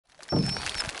It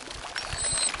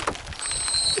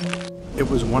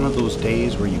was one of those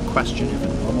days where you question if a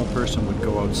normal person would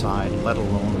go outside, let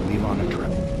alone leave on a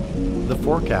trip. The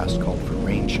forecast called for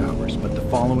rain showers, but the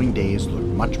following days looked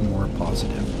much more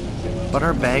positive. But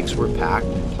our bags were packed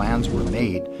and plans were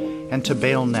made, and to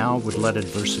bail now would let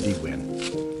adversity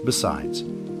win. Besides,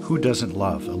 who doesn't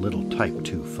love a little Type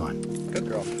 2 fun? Good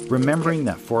girl. Remembering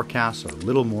that forecasts are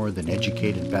little more than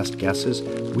educated best guesses,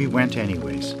 we went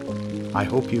anyways. I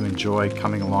hope you enjoy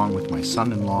coming along with my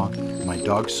son-in-law, my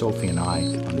dog Sophie and I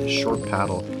on this short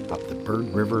paddle up the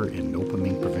Bird River in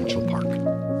Nopiming Provincial Park.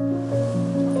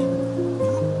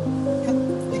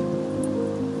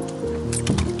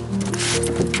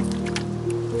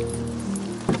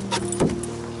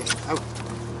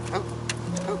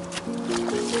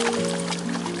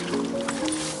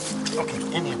 Okay,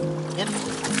 in.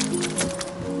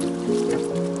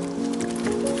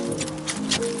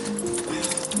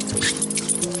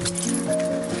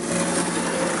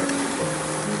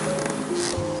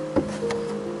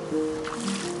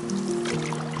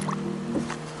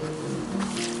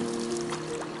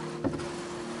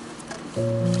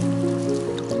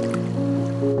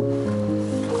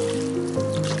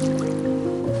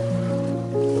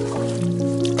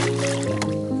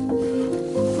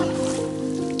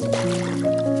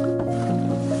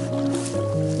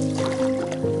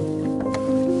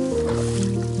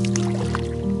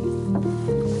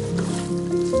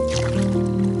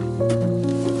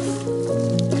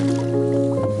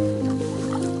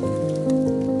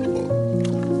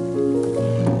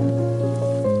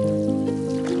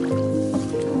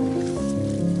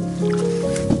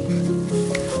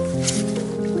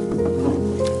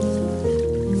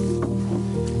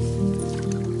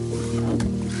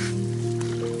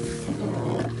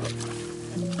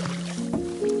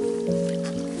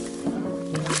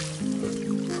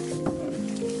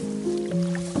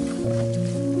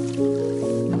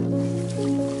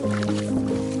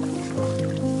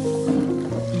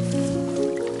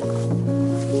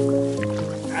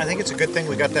 I think it's a good thing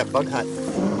we got that bug hut.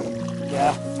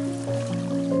 Yeah.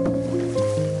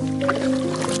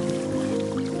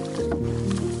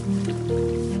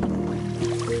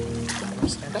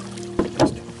 Stand up.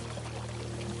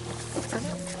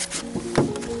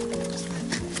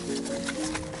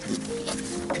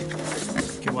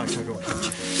 Okay, watch, I'll go catch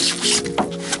you.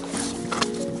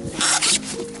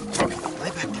 Okay, lay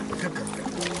back down. Good girl.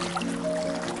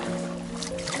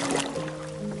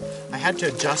 I had to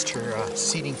adjust her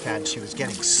seating pad. She was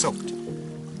getting soaked.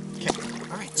 Okay,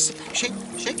 all right, sit back. Shake.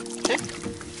 Now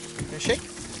shake.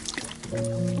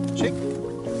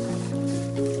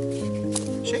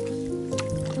 Shake.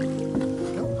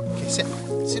 Go. Okay, sit.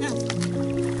 Sit down.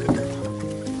 Good girl.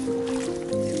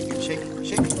 Shake.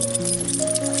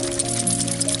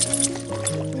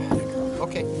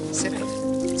 Okay, sit down.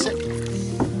 Sit.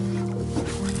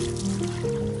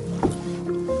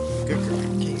 Good girl.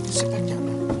 Okay, sit back down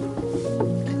now.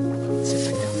 Okay, sit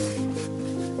back down.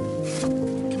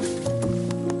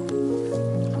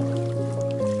 Come on.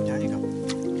 Down you go.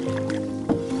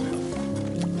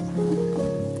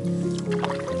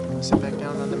 Sit back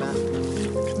down on the mat.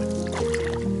 Come on.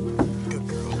 Good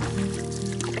girl.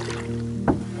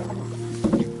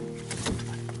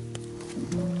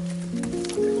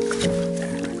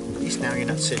 At least now you're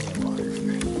not sitting in water.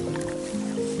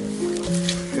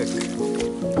 Good girl.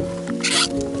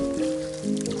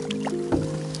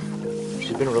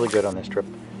 She's been really good on this trip.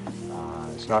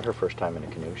 It's not her first time in a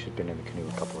canoe. She's been in a canoe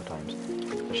a couple of times.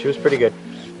 But she was pretty good.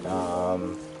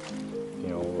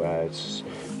 It's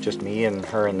just me and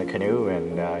her in the canoe,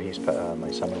 and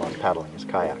my son-in-law paddling his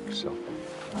kayak. So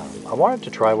I wanted to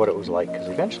try what it was like, because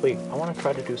eventually I want to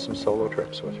try to do some solo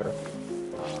trips with her,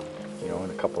 in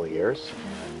a couple of years.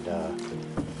 And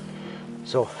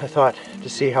so I thought, to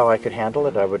see how I could handle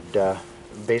it, I would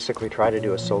basically try to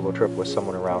do a solo trip with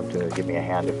someone around to give me a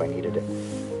hand if I needed it.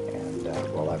 And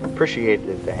well, I've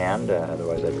appreciated the hand,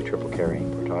 otherwise I'd be triple carrying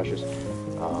portages.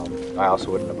 I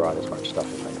also wouldn't have brought as much stuff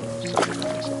if I knew I was such a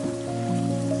guy, so.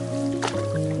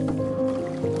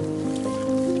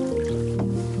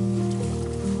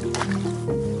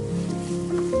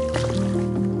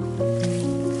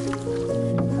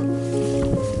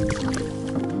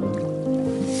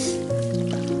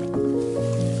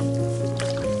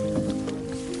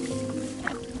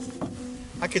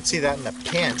 I could see that in the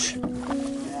pinch.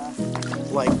 Yeah.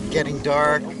 Like getting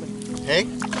dark. Hey?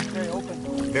 Very open.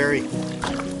 Very.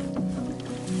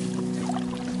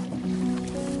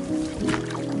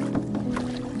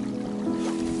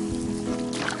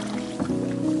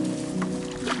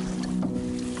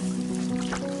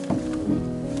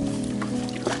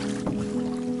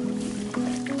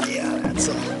 Yeah, that's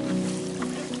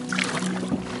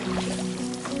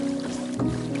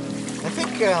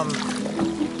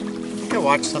I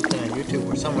watched something on YouTube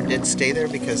where someone did stay there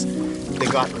because they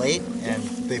got late and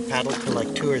they paddled to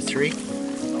like 2 or 3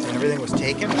 and everything was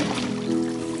taken.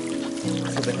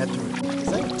 So they had to.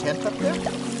 Is that a tent up there?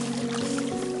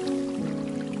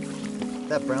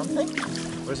 That brown thing?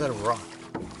 Or is that a rock?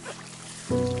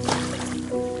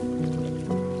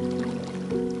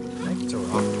 I think it's a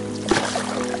rock.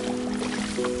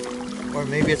 Or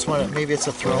maybe it's one. Maybe it's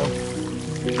a throne.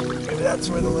 Maybe that's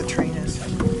where the latrine is.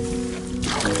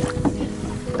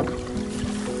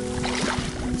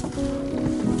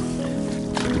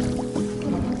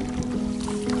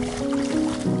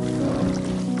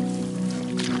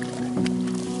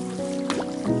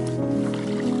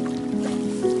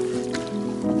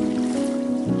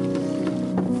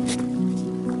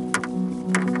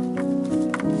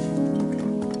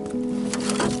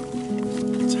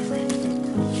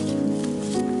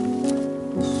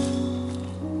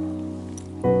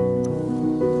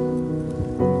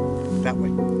 That way.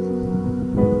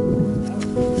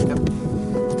 Yep.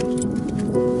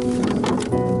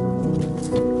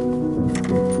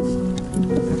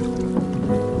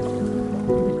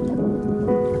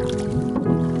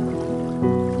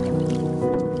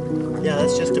 Yeah,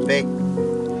 that's just a bait.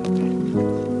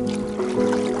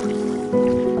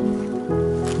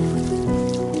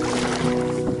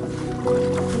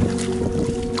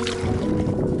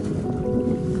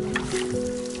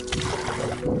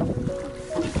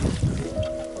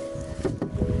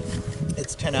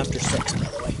 It's 10 after 6, by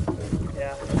the way.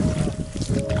 Yeah.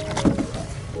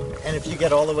 And if you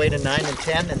get all the way to 9 and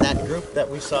 10, and that group that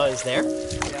we saw is there,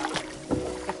 Yeah.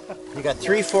 you got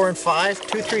 3, 4, and 5,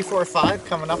 2, 3, 4, 5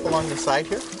 coming up along the side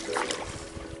here.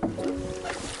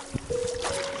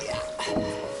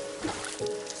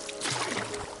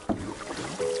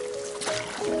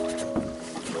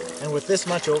 And with this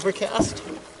much overcast,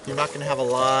 you're not going to have a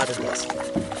lot of dust.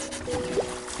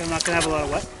 I'm not gonna have a lot of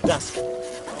what? Dust.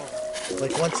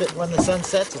 Like when the sun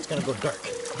sets, it's going to go dark.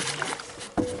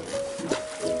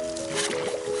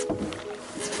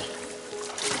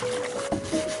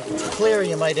 If it's clear,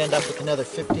 you might end up with another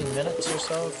 15 minutes or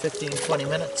so, 15, 20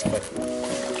 minutes, but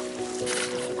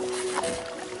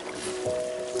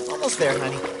almost there,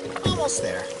 honey. Almost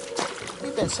there.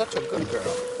 You've been such a good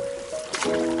girl.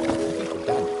 I think we're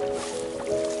done.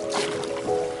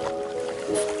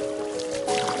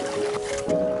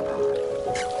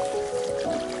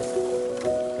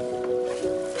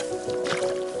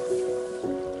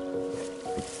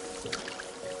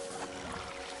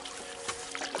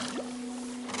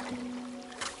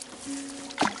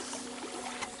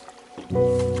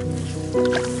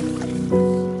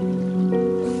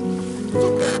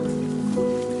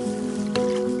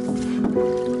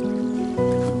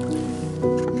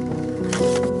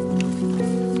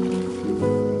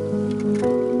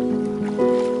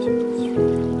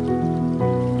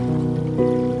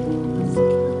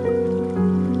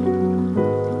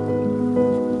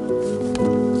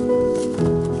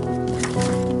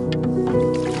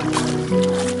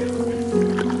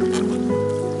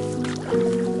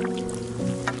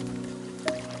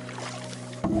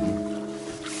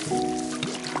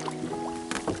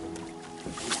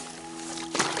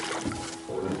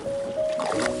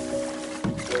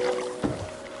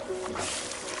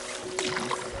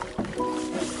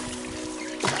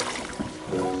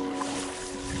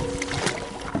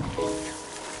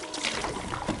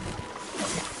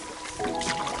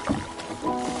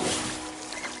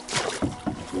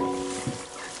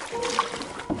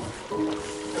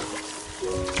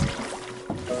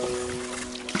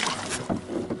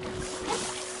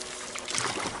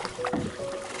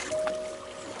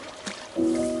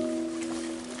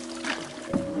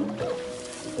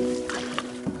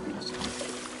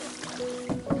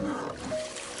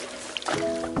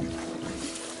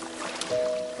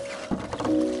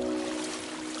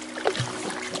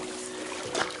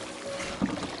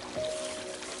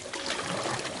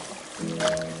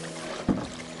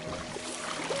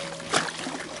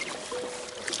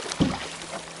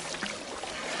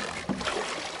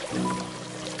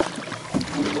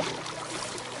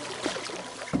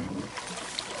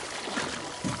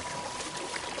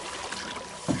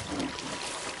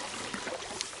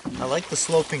 I like the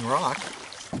sloping rock.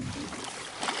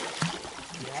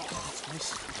 Yeah, that's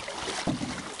nice.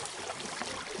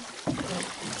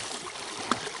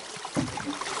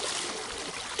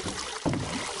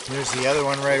 There's the other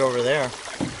one right over there.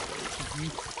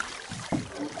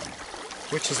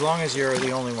 Which, as long as you're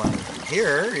the only one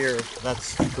here,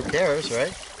 that's, who cares,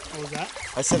 right? What was that?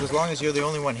 I said, as long as you're the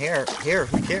only one here,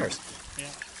 who cares? Yeah.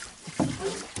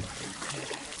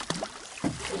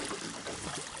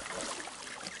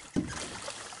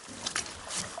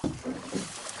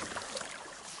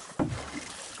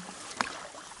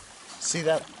 See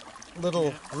that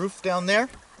little roof down there?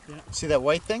 Yeah. See that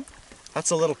white thing?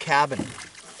 That's a little cabin.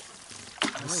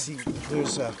 You see,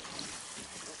 there's a,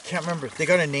 can't remember, they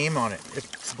got a name on it.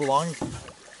 It's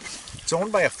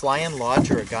owned by a fly-in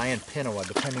lodge or a guy in Pinawa,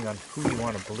 depending on who you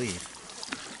want to believe.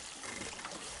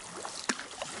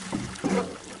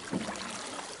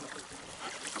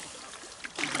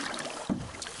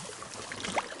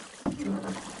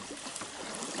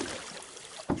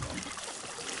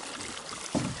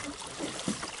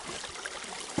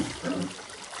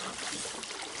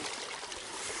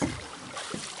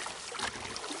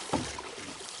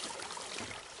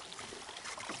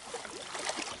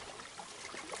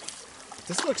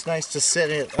 This looks nice to sit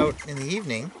it out in the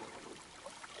evening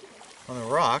on the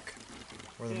rock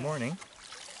or the morning.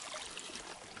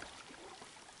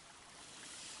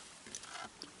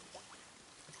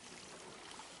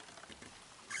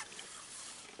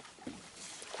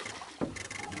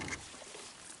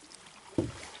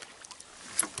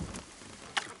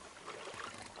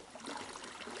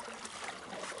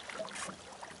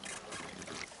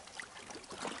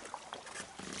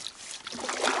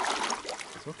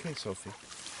 It's okay, Sophie.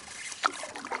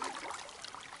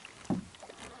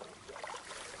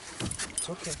 It's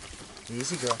okay.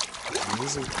 Easy, girl.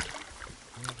 Easy.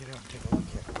 Let me get out and take a look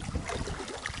here.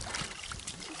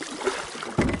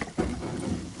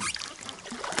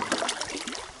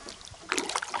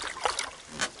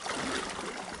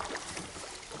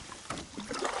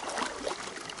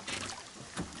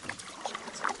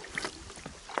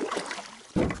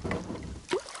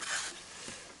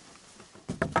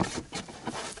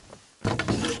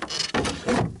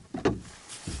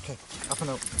 Okay, up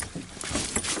and out.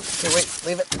 Okay, wait,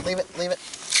 leave it, leave it, leave it.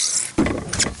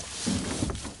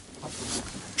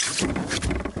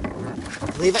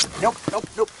 Leave it. Nope, nope,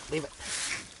 nope, leave it.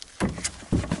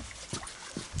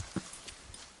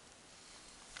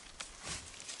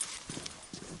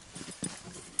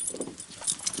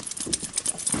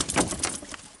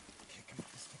 Okay, come on,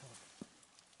 let's take a look.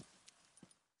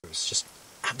 It was just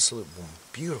absolute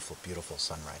beautiful, beautiful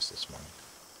sunrise this morning.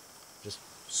 Just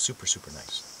super, super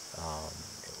nice.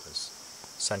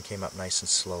 Sun came up nice and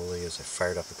slowly as I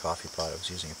fired up the coffee pot. I was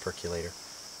using a percolator.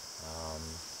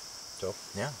 So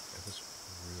yeah, it was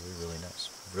really, really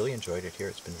nice. Really enjoyed it here.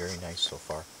 It's been very nice so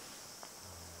far.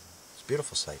 It's a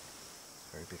beautiful sight. It's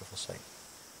a very beautiful sight.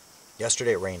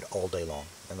 Yesterday it rained all day long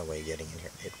on the way getting in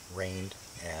here. It rained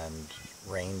and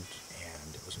rained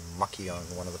and it was mucky on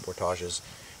one of the portages.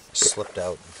 I slipped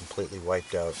out and completely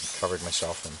wiped out and covered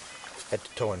myself in head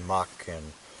to toe in muck,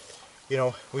 and you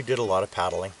know, we did a lot of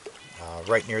paddling.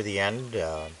 Right near the end,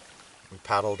 we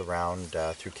paddled around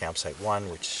through campsite 1,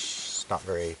 which is not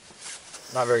very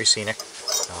scenic.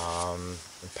 And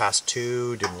past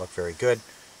 2 didn't look very good.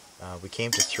 We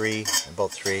came to 3,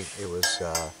 about 3. It was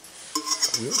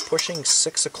we were pushing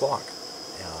 6 o'clock.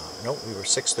 No, we were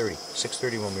 6:30.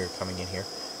 6:30 when we were coming in here,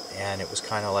 and it was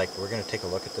kind of like, we're going to take a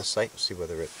look at this site, see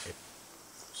whether it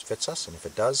fits us, and if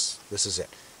it does, this is it.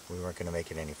 We weren't going to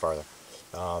make it any farther.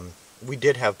 We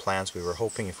did have plans. We were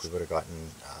hoping if we would have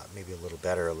gotten maybe a little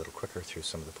better, a little quicker through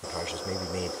some of the portages, maybe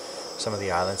made some of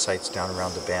the island sites down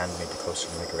around the bend, maybe closer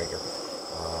to McGregor.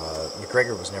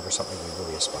 McGregor was never something we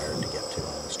really aspired to get to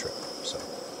on this trip. So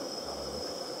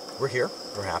we're here.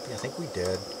 We're happy. I think we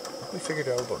figured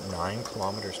out about 9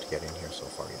 kilometers to get in here so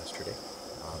far yesterday,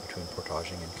 between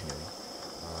portaging and canoeing.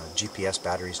 GPS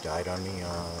batteries died on me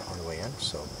on the way in,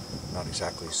 so not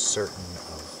exactly certain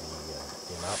of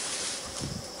the amount.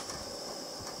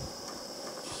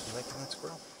 You liking that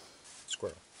squirrel?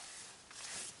 Squirrel.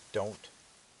 Don't.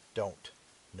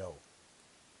 No.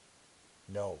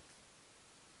 No.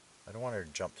 I don't want her to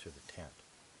jump through the tent.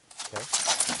 Okay?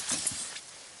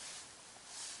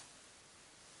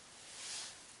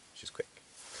 She's quick.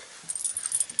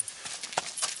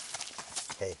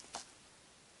 Hey.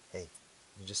 Hey.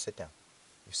 You just sit down.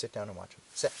 You sit down and watch him.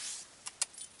 Sit.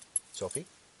 Sophie?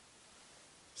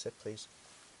 Sit, please.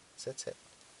 Sit.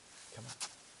 Come on.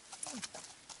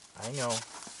 I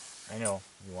know.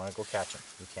 You want to go catch him.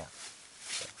 You can't.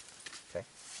 Okay?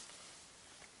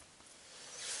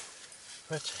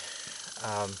 But,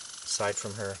 aside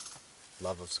from her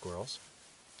love of squirrels,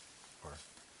 or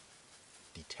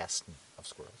detesting of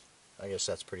squirrels, I guess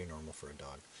that's pretty normal for a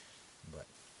dog. But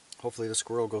hopefully the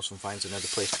squirrel goes and finds another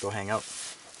place to go hang out.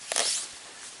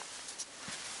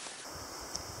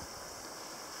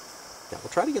 Yeah,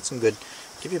 we'll try to get some good,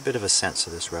 give you a bit of a sense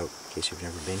of this route, in case you've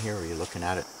never been here or you're looking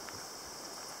at it.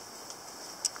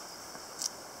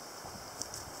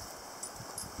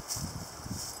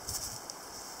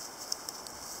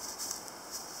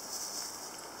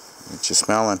 What you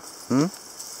smelling?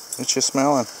 What you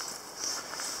smelling?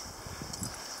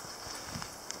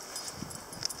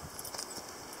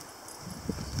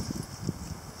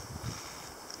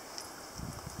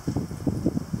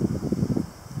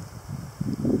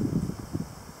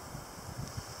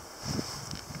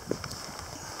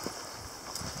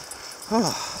 What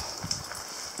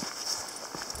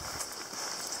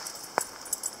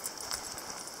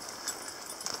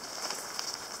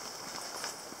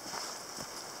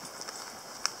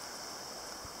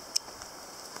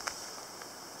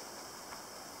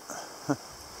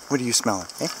are you smelling?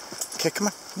 Eh? Okay, come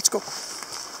on, let's go.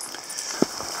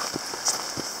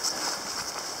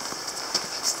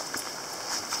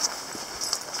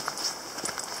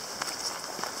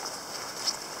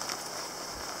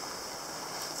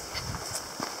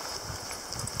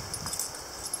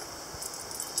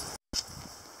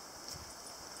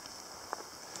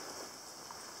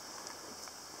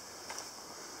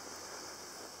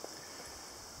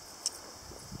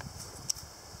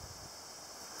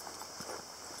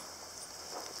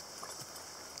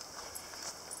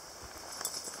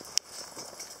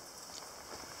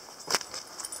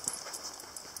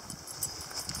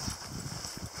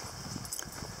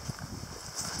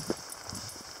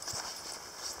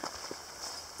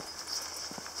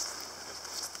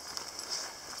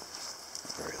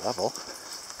 Very level.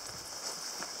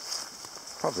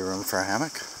 Probably room for a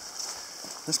hammock.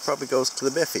 This probably goes to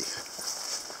the biffy.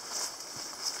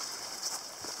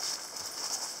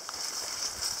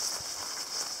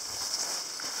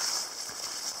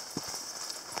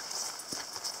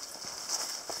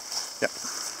 Yep.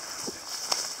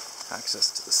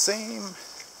 Access to the same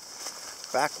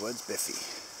backwoods biffy.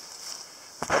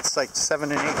 That's like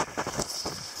 7 and 8.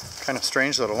 Kind of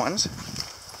strange little ones.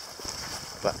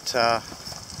 But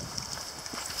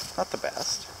not the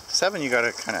best. 7 you got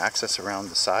to kind of access around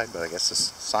the side, but I guess this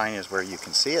sign is where you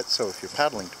can see it, so if you're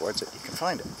paddling towards it you can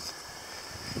find it.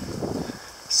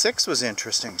 6 was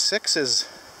interesting. 6 is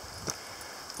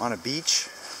on a beach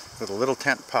with a little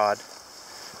tent pod,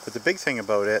 but the big thing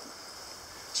about it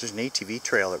is there's an ATV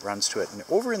trail that runs to it, and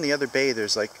over in the other bay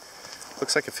there's like,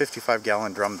 looks like a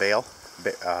 55-gallon drum barrel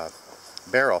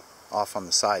off on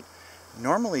the side.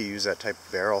 Normally you use that type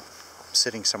of barrel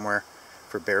sitting somewhere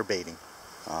for bear baiting,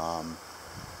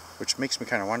 which makes me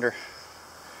kind of wonder,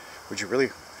 would you really,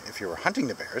 if you were hunting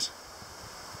the bears,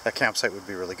 that campsite would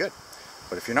be really good.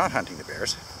 But if you're not hunting the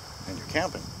bears and you're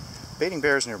camping, baiting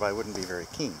bears nearby wouldn't be very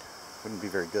keen, wouldn't be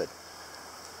very good.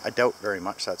 I doubt very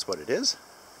much that's what it is,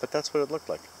 but that's what it looked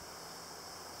like.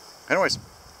 Anyways,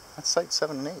 that's site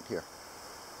 7 and 8 here.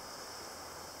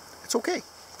 It's okay.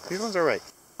 These ones are right.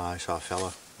 I saw a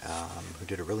fella who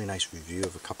did a really nice review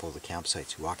of a couple of the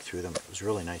campsites. He walked through them. It was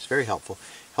really nice, very helpful.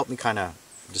 Helped me kind of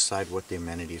decide what the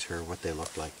amenities were, what they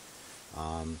looked like.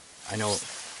 I know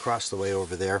across the way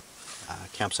over there,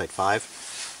 campsite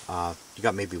 5, you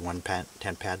got maybe one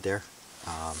tent pad there.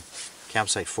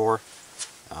 Campsite 4,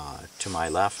 to my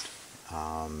left,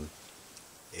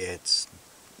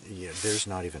 there's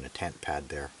not even a tent pad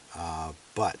there.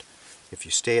 But if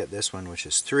you stay at this one, which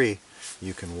is 3,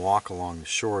 you can walk along the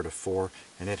shore to 4,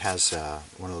 and it has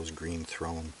one of those green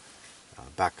throne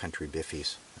backcountry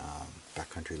biffies,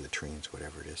 backcountry latrines,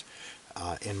 whatever it is,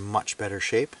 in much better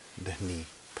shape than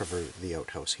the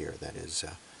outhouse here that is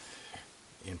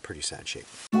in pretty sad shape.